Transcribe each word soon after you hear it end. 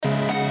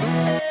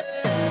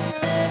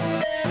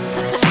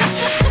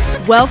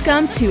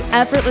Welcome to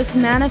Effortless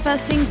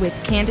Manifesting with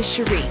Candace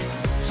Cherie.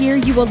 Here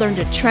you will learn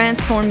to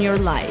transform your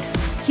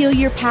life, heal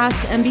your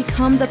past, and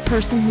become the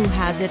person who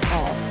has it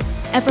all.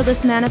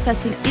 Effortless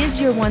Manifesting is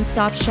your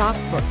one-stop shop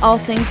for all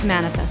things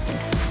manifesting.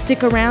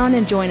 Stick around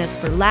and join us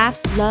for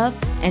laughs, love,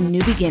 and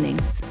new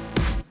beginnings.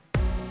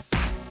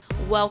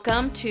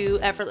 Welcome to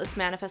Effortless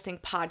Manifesting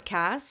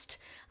Podcast.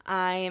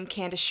 I am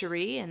Candace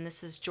Cherie, and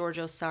this is George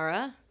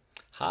Osara.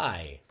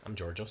 Hi, I'm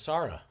George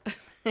Osara.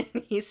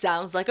 He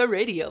sounds like a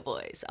radio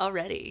voice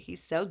already.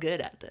 He's so good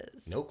at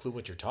this. No clue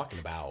what you're talking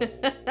about.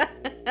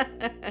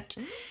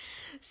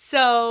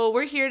 So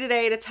we're here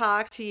today to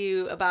talk to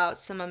you about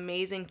some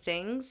amazing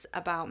things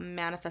about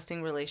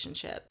manifesting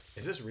relationships.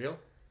 Is this real?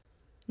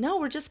 No,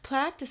 we're just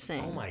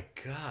practicing. Oh my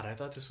God, I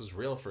thought this was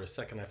real for a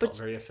second. I felt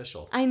very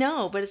official. I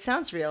know, but it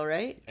sounds real,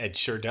 right? It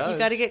sure does. You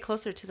got to get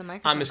closer to the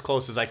microphone. I'm as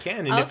close as I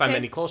can, and if I'm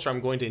any closer,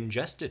 I'm going to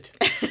ingest it.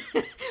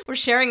 We're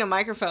sharing a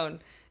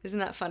microphone. Isn't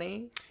that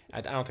funny?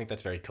 I don't think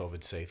that's very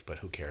COVID safe, but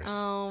who cares?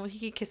 Oh,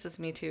 he kisses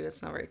me too.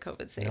 It's not very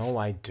COVID safe. No,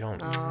 I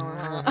don't.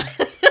 Oh.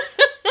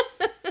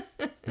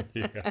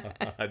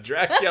 Yeah.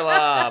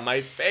 Dracula,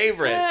 my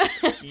favorite.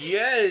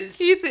 Yes.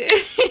 He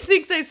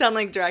thinks I sound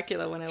like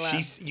Dracula when I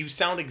laugh. You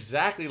sound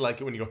exactly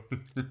like it when you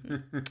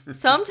go.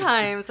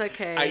 Sometimes,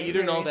 okay. I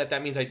either know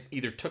that means I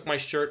either took my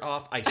shirt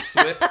off, I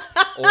slipped,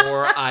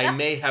 or I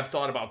may have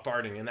thought about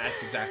farting, and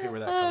that's exactly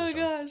where that comes from.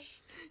 Oh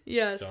gosh.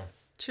 Yes. So.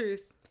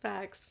 Truth.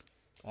 Facts.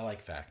 I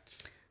like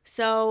facts.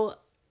 So,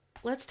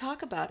 let's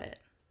talk about it.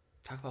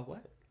 Talk about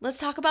what? Let's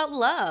talk about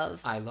love.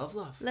 I love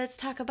love. Let's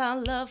talk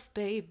about love,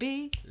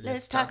 baby.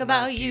 Let's talk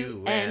about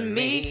you and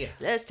me.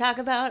 Let's talk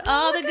about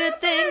all the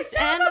good things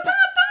and the bad.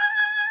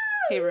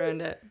 He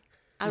ruined it.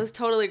 I was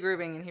totally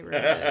grooving and he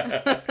ruined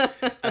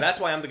it. And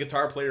that's why I'm the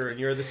guitar player and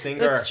you're the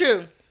singer. That's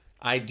true.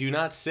 I do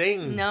not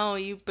sing. No,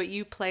 but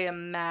you play a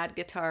mad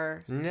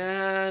guitar.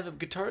 Nah, the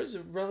guitar is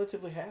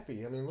relatively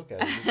happy. I mean, look at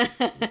it.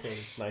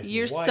 It's nice.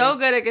 You're and white. so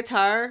good at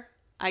guitar.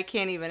 I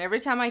can't even. Every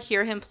time I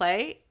hear him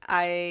play,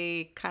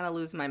 I kind of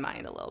lose my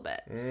mind a little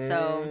bit.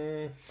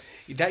 So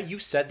that you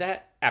said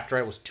that after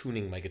I was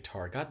tuning my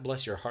guitar. God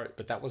bless your heart,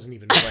 but that wasn't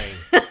even playing.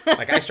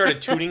 Like I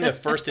started tuning the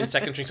first and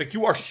second strings. Like,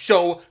 you are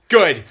so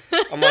good.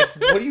 I'm like,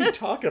 what are you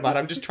talking about?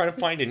 I'm just trying to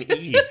find an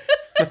E.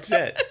 That's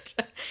it.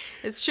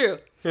 It's true.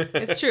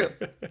 It's true.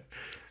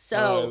 So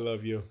I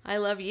love you. I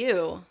love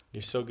you.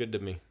 You're so good to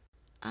me.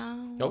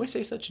 Oh, You always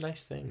say such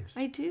nice things.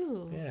 I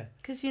do. Yeah.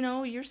 Because,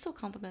 you're so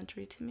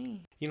complimentary to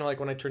me. You know, like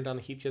when I turned down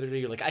the heat the other day,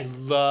 you're like, I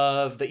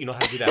love that you know how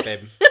to do that,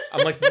 babe.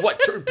 I'm like, what?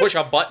 Push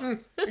a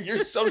button?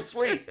 You're so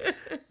sweet.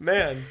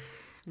 Man. Okay.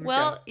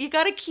 Well, you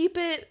got to keep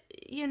it,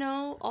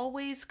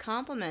 always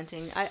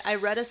complimenting. I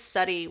read a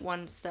study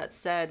once that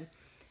said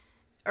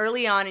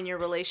early on in your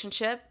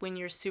relationship, when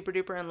you're super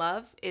duper in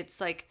love, it's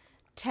like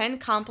 10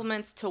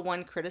 compliments to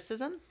 1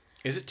 criticism.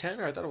 Is it 10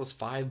 or I thought it was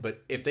 5,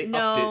 but if they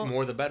upped it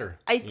more, the better.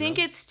 I think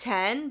it's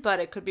 10, but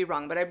it could be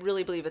wrong. But I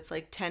really believe it's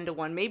like 10 to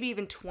 1, maybe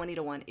even 20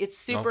 to 1. It's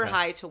super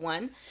high to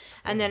 1.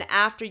 And then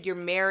after you're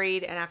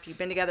married and after you've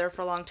been together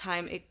for a long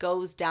time, it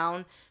goes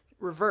down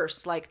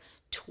reverse, like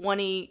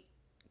 20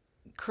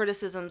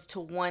 criticisms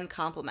to 1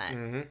 compliment.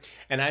 Mm-hmm.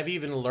 And I've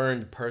even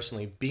learned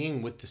personally,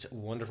 being with this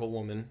wonderful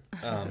woman,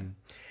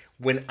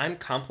 when I'm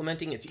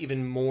complimenting, it's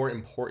even more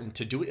important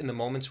to do it in the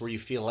moments where you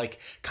feel like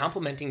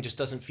complimenting just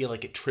doesn't feel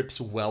like it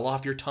trips well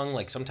off your tongue.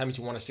 Like sometimes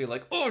you want to say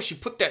like, oh, she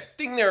put that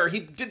thing there, or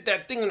he did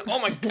that thing, and oh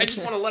my, I just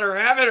want to let her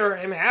have it or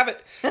him have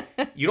it.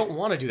 You don't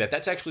want to do that.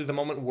 That's actually the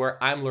moment where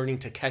I'm learning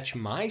to catch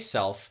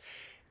myself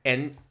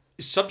and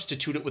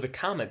substitute it with a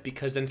comment,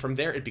 because then from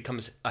there it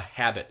becomes a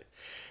habit.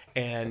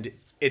 And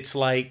it's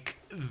like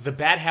the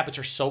bad habits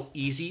are so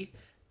easy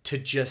to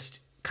just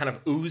kind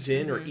of ooze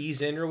in or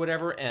ease in or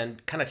whatever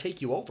and kind of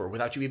take you over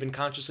without you even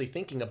consciously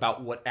thinking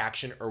about what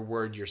action or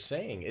word you're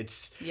saying.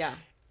 It's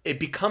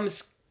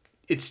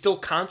still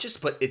conscious,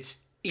 but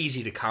it's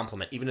easy to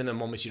compliment even in the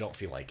moments you don't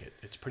feel like it.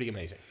 It's pretty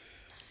amazing.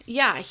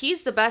 Yeah,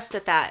 he's the best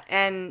at that.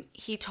 And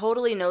he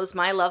totally knows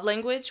my love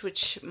language,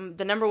 which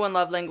the number 1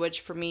 love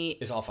language for me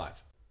is all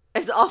 5.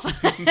 Is all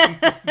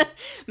 5.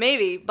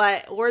 Maybe,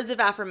 but words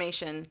of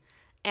affirmation.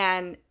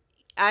 And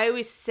I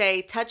always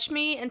say, touch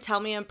me and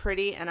tell me I'm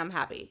pretty and I'm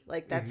happy.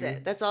 Like, that's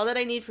it. That's all that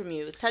I need from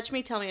you is touch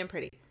me, tell me I'm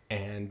pretty.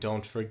 And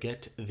don't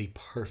forget the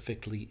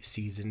perfectly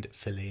seasoned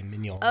filet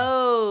mignon.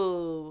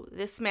 Oh,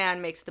 this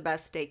man makes the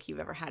best steak you've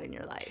ever had in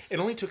your life. It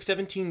only took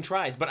 17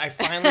 tries, but I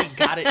finally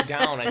got it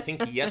down, I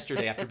think,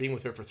 yesterday after being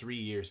with her for 3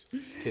 years.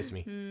 Kiss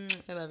me.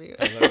 I love you.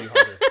 I love you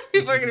harder.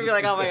 People are going to be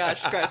like, oh my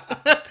gosh, gross.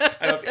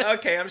 I was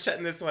okay, I'm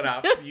shutting this one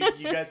off. You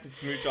guys can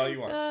smooch all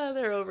you want.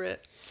 They're over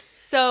it.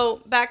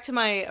 So back to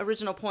my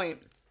original point,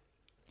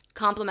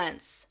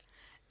 compliments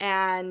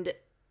and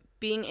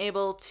being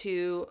able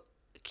to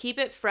keep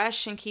it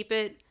fresh and keep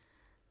it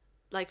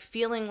like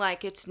feeling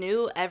like it's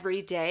new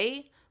every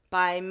day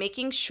by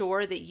making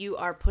sure that you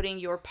are putting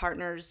your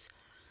partner's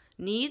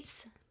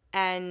needs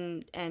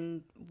and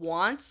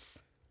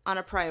wants on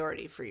a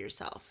priority for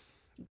yourself.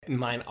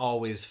 Mine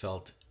always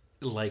felt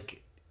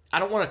like, I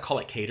don't want to call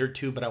it catered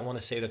to, but I want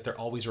to say that they're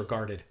always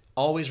regarded.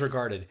 Always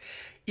regarded.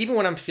 Even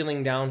when I'm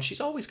feeling down,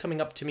 she's always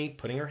coming up to me,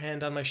 putting her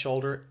hand on my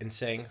shoulder and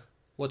saying,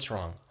 "What's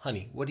wrong?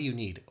 Honey, what do you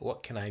need?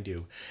 What can I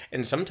do?"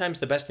 And sometimes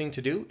the best thing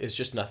to do is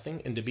just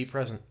nothing and to be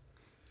present.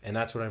 And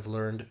that's what I've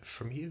learned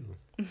from you.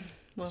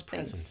 Well, is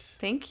presence.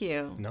 Thank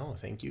you. No,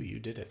 thank you. You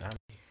did it.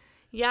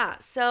 Yeah.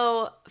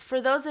 So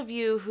for those of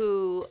you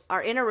who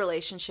are in a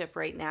relationship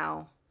right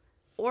now,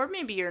 or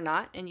maybe you're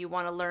not, and you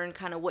want to learn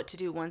kind of what to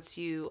do once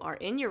you are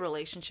in your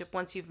relationship,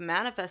 once you've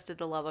manifested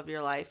the love of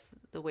your life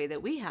the way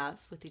that we have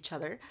with each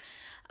other,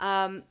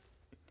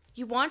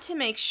 you want to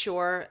make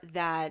sure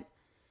that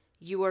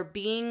you are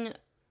being,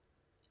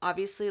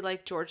 obviously,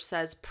 like George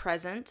says,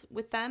 present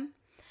with them,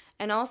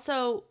 and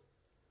also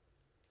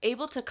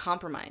able to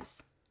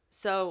compromise.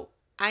 So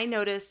I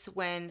notice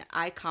when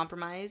I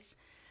compromise,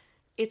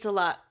 it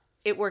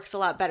works a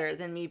lot better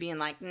than me being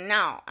like,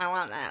 "No, I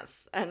want this."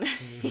 And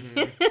You're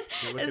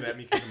looking at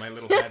me because of my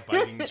little bad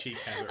biting cheek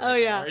habit. Oh,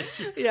 yeah. Aren't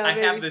you? Yeah, I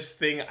maybe. have this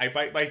thing. I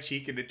bite my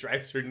cheek and it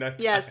drives her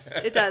nuts. Yes,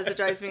 it does. It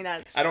drives me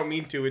nuts. I don't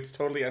mean to. It's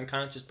totally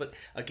unconscious. But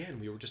again,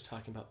 we were just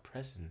talking about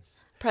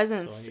presence.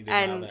 Presence So I need to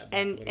dial that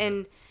back a little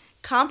and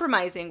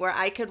compromising, where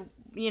I could,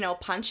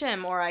 punch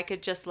him, or I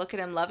could just look at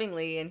him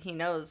lovingly and he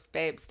knows,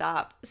 "Babe,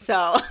 stop."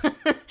 So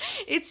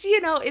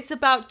it's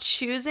about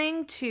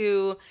choosing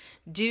to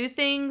do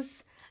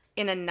things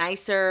in a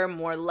nicer,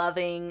 more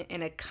loving,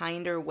 in a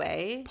kinder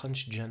way.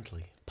 Punch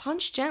gently.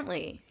 Punch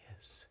gently.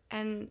 Yes.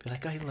 And Be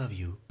like, "I love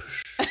you."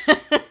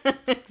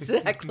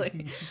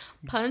 exactly.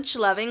 Punch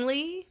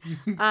lovingly.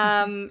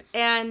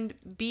 And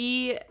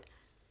be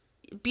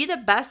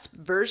the best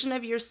version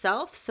of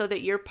yourself so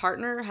that your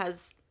partner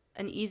has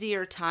an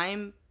easier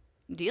time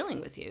dealing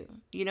with you.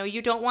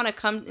 You don't want to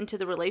come into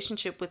the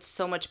relationship with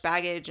so much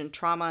baggage and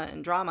trauma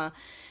and drama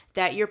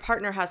that your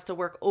partner has to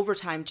work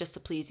overtime just to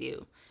please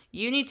you.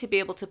 You need to be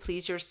able to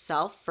please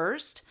yourself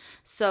first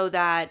so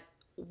that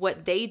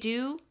what they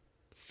do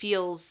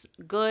feels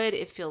good,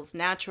 it feels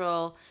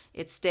natural,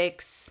 it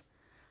sticks,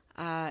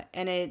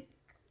 and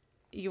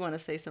you want to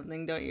say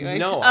something, don't you?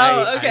 No,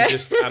 okay.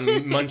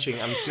 I'm munching.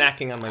 I'm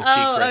snacking on my cheek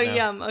right now.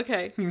 Yum.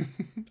 Okay.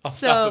 I'll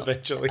stop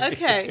eventually.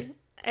 Okay.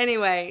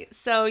 Anyway,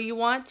 so you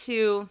want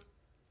to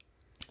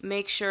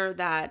make sure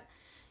that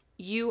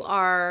you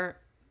are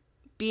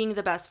being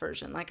the best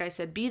version. Like I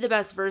said, be the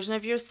best version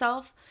of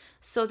yourself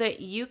so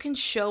that you can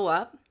show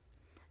up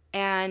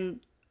and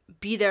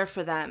be there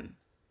for them.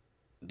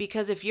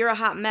 Because if you're a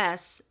hot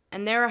mess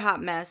and they're a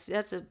hot mess,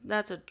 that's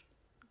a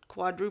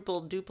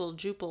quadruple, duple,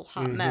 juple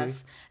hot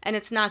mess. And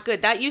it's not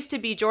good. That used to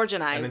be George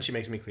and I. And then she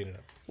makes me clean it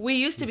up. We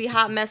used to be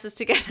hot messes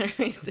together.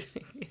 We used to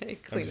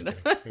clean it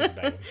up.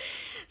 Kidding.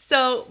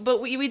 So,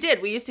 but we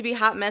did. We used to be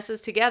hot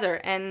messes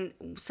together. And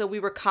so we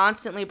were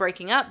constantly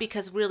breaking up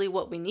because really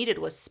what we needed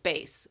was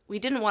space. We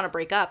didn't want to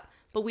break up,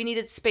 but we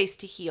needed space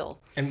to heal.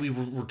 And we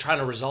were trying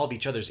to resolve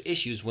each other's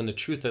issues when the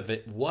truth of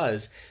it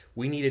was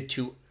we needed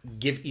to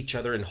give each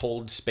other and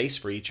hold space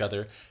for each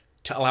other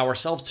to allow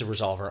ourselves to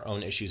resolve our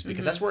own issues,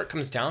 because that's where it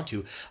comes down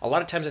to. A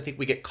lot of times I think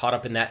we get caught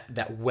up in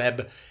that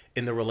web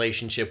in the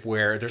relationship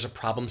where there's a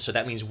problem, so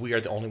that means we are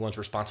the only ones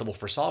responsible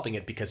for solving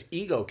it, because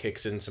ego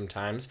kicks in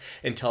sometimes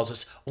and tells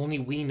us only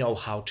we know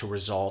how to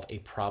resolve a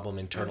problem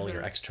internally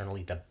or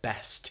externally the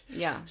best.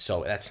 Yeah.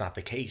 So that's not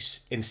the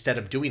case. Instead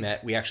of doing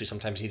that, we actually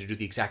sometimes need to do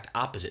the exact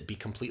opposite, be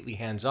completely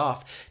hands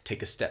off,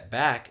 take a step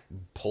back,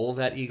 pull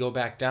that ego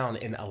back down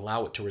and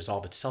allow it to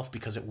resolve itself,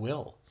 because it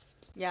will.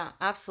 Yeah,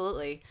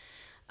 absolutely.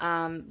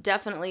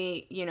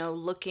 Definitely,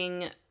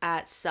 looking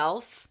at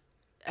self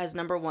as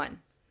number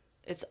one.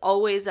 It's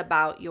always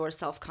about your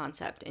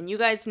self-concept. And you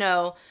guys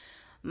know,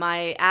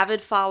 my avid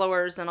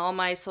followers and all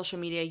my social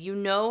media, you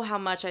know how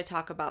much I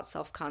talk about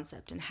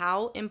self-concept and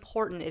how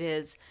important it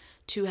is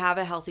to have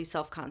a healthy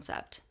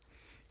self-concept.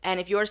 And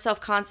if your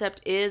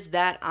self-concept is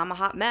that I'm a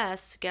hot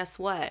mess, guess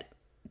what?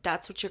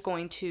 That's what you're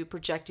going to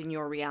project in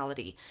your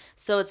reality.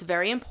 So it's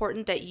very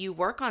important that you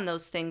work on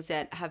those things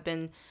that have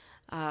been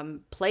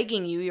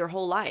plaguing you your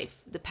whole life,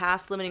 the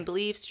past limiting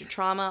beliefs, your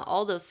trauma,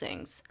 all those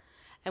things.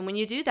 And when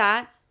you do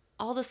that,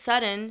 all of a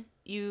sudden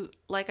you,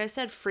 like I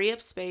said, free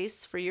up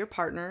space for your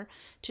partner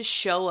to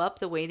show up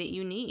the way that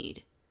you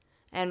need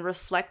and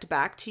reflect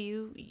back to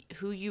you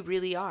who you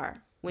really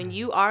are. When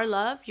you are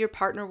love, your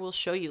partner will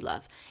show you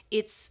love.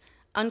 It's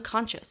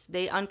unconscious.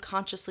 They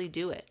unconsciously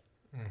do it.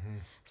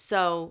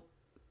 So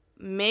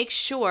make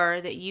sure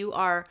that you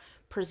are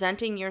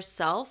presenting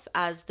yourself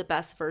as the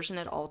best version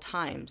at all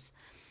times.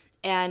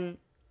 And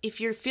if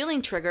you're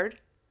feeling triggered,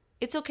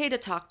 it's okay to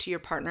talk to your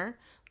partner,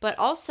 but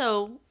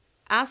also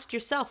ask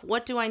yourself,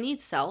 what do I need,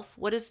 self?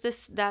 What is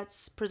this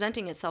that's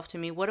presenting itself to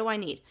me? What do I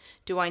need?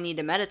 Do I need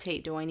to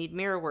meditate? Do I need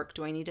mirror work?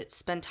 Do I need to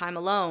spend time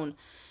alone?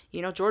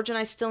 George and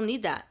I still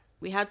need that.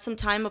 We had some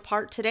time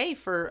apart today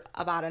for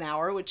about an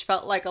hour, which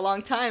felt like a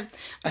long time.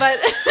 But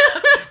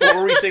what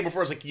were we saying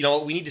before? It's like, you know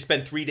what? We need to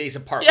spend 3 days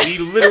apart. We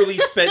literally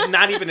spent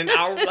not even an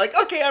hour. We're like,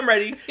 okay, I'm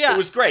ready. Yeah. It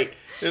was great.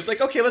 It was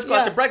like, okay, let's go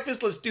out to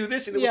breakfast. Let's do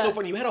this. And it was so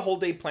funny. You had a whole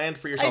day planned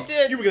for yourself. I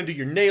did. You were going to do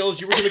your nails.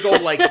 You were going to go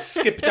like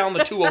skip down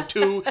the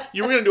 202.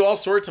 You were going to do all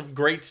sorts of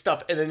great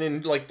stuff. And then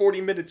in like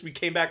 40 minutes, we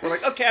came back. We're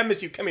like, okay, I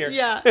miss you. Come here.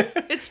 Yeah,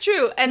 it's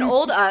true. And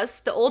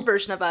the old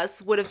version of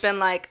us would have been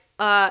like,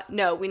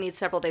 no, we need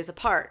several days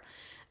apart.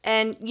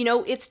 And, you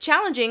know, it's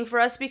challenging for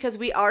us because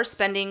we are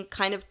spending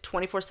kind of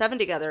 24/7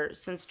 together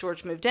since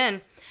George moved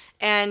in.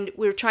 And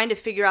we're trying to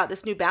figure out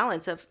this new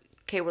balance of,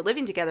 okay, we're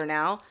living together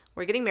now.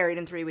 We're getting married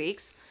in 3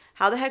 weeks.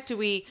 How the heck do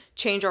we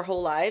change our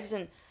whole lives?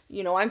 And,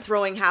 you know, I'm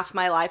throwing half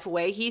my life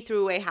away. He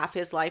threw away half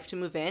his life to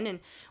move in. And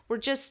we're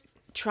just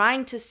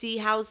trying to see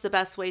how's the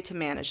best way to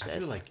manage this. I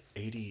feel like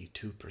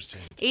 82%.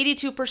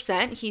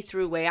 82% he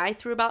threw away. I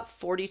threw about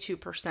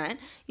 42%,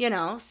 you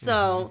know.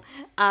 So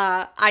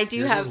I do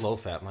Yours have... was low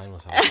fat. Mine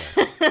was high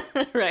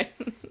fat. Right.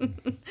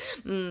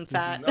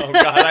 Fat. Oh,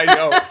 God, I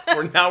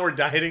know. We're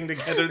dieting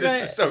together.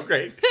 This is so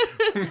great.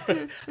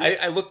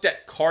 I looked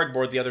at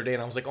cardboard the other day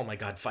and I was like, oh, my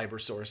God, fiber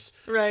source.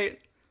 Right.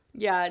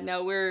 Yeah,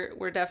 no,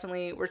 we're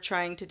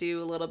trying to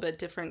do a little bit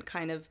different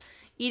kind of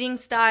eating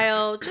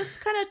style, just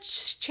kind of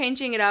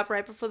changing it up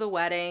right before the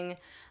wedding.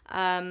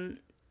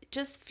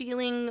 Just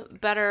feeling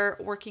better,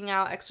 working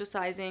out,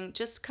 exercising,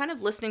 just kind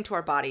of listening to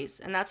our bodies.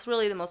 And that's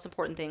really the most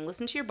important thing.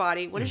 Listen to your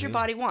body. What does your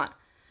body want?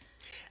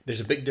 There's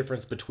a big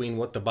difference between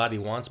what the body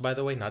wants, by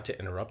the way, not to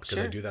interrupt, because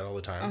I do that all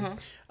the time.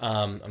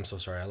 I'm so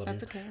sorry. I love you.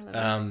 That's okay.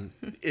 I love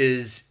you.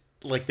 Is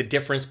like the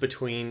difference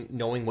between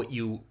knowing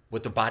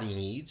what the body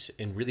needs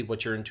and really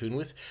what you're in tune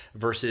with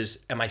versus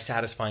am I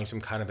satisfying some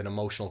kind of an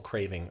emotional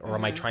craving or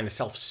am I trying to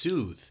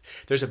self-soothe?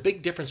 There's a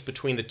big difference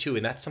between the two,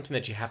 and that's something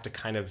that you have to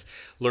kind of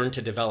learn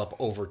to develop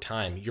over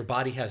time. Your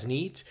body has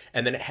needs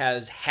and then it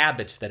has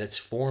habits that it's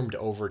formed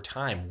over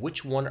time.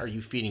 Which one are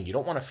you feeding? You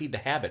don't want to feed the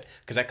habit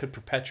because that could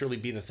perpetually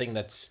be the thing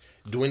that's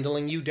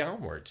dwindling you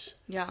downwards.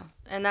 Yeah,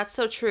 and that's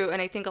so true.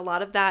 And I think a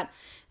lot of that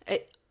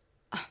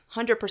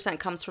 100%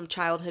 comes from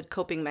childhood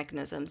coping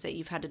mechanisms that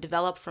you've had to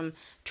develop from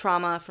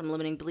trauma, from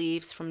limiting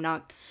beliefs, from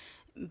not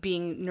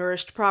being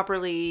nourished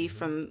properly,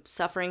 from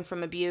suffering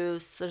from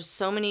abuse. There's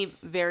so many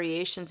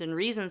variations and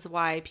reasons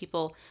why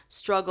people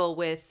struggle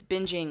with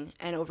binging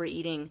and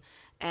overeating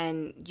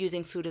and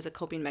using food as a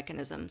coping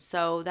mechanism.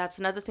 So that's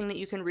another thing that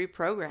you can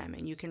reprogram,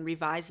 and you can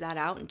revise that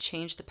out and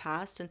change the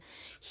past and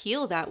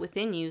heal that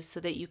within you so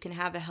that you can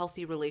have a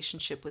healthy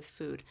relationship with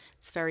food.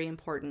 It's very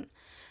important.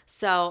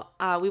 So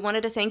we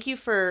wanted to thank you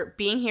for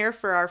being here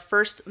for our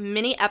first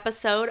mini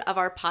episode of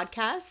our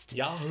podcast.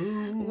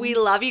 Yahoo! We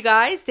love you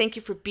guys. Thank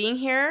you for being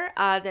here.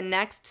 The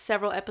next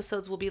several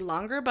episodes will be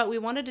longer, but we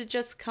wanted to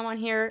just come on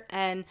here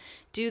and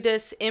do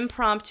this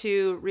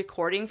impromptu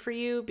recording for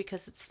you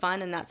because it's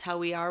fun and that's how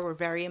we are. We're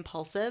very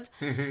impulsive.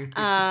 But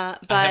I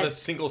have a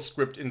single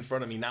script in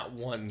front of me, not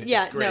one.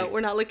 Yeah, it's great. No,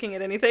 we're not looking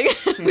at anything.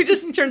 We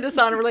just turned this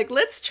on and we're like,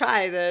 let's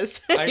try this.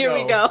 Here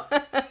we go.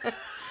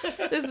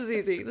 This is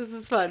easy. This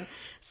is fun.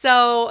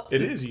 So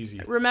it is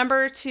easy.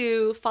 Remember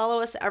to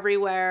follow us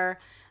everywhere.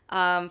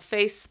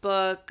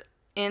 Facebook,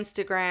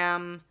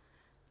 Instagram,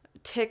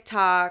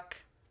 TikTok,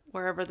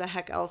 wherever the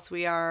heck else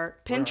we are.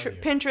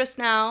 Pinterest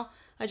now.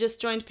 I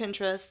just joined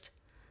Pinterest.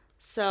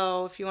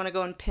 So if you want to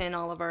go and pin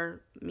all of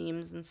our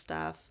memes and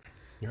stuff.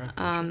 You're on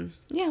Pinterest?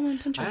 Yeah, I'm on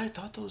Pinterest. I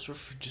thought those were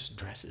for just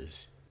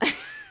dresses.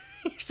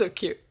 You're so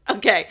cute.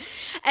 Okay.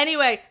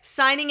 Anyway,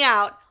 signing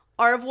out.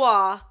 Au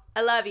revoir.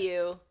 I love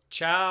you.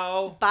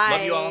 Ciao. Bye.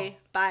 Love you all.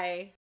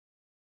 Bye.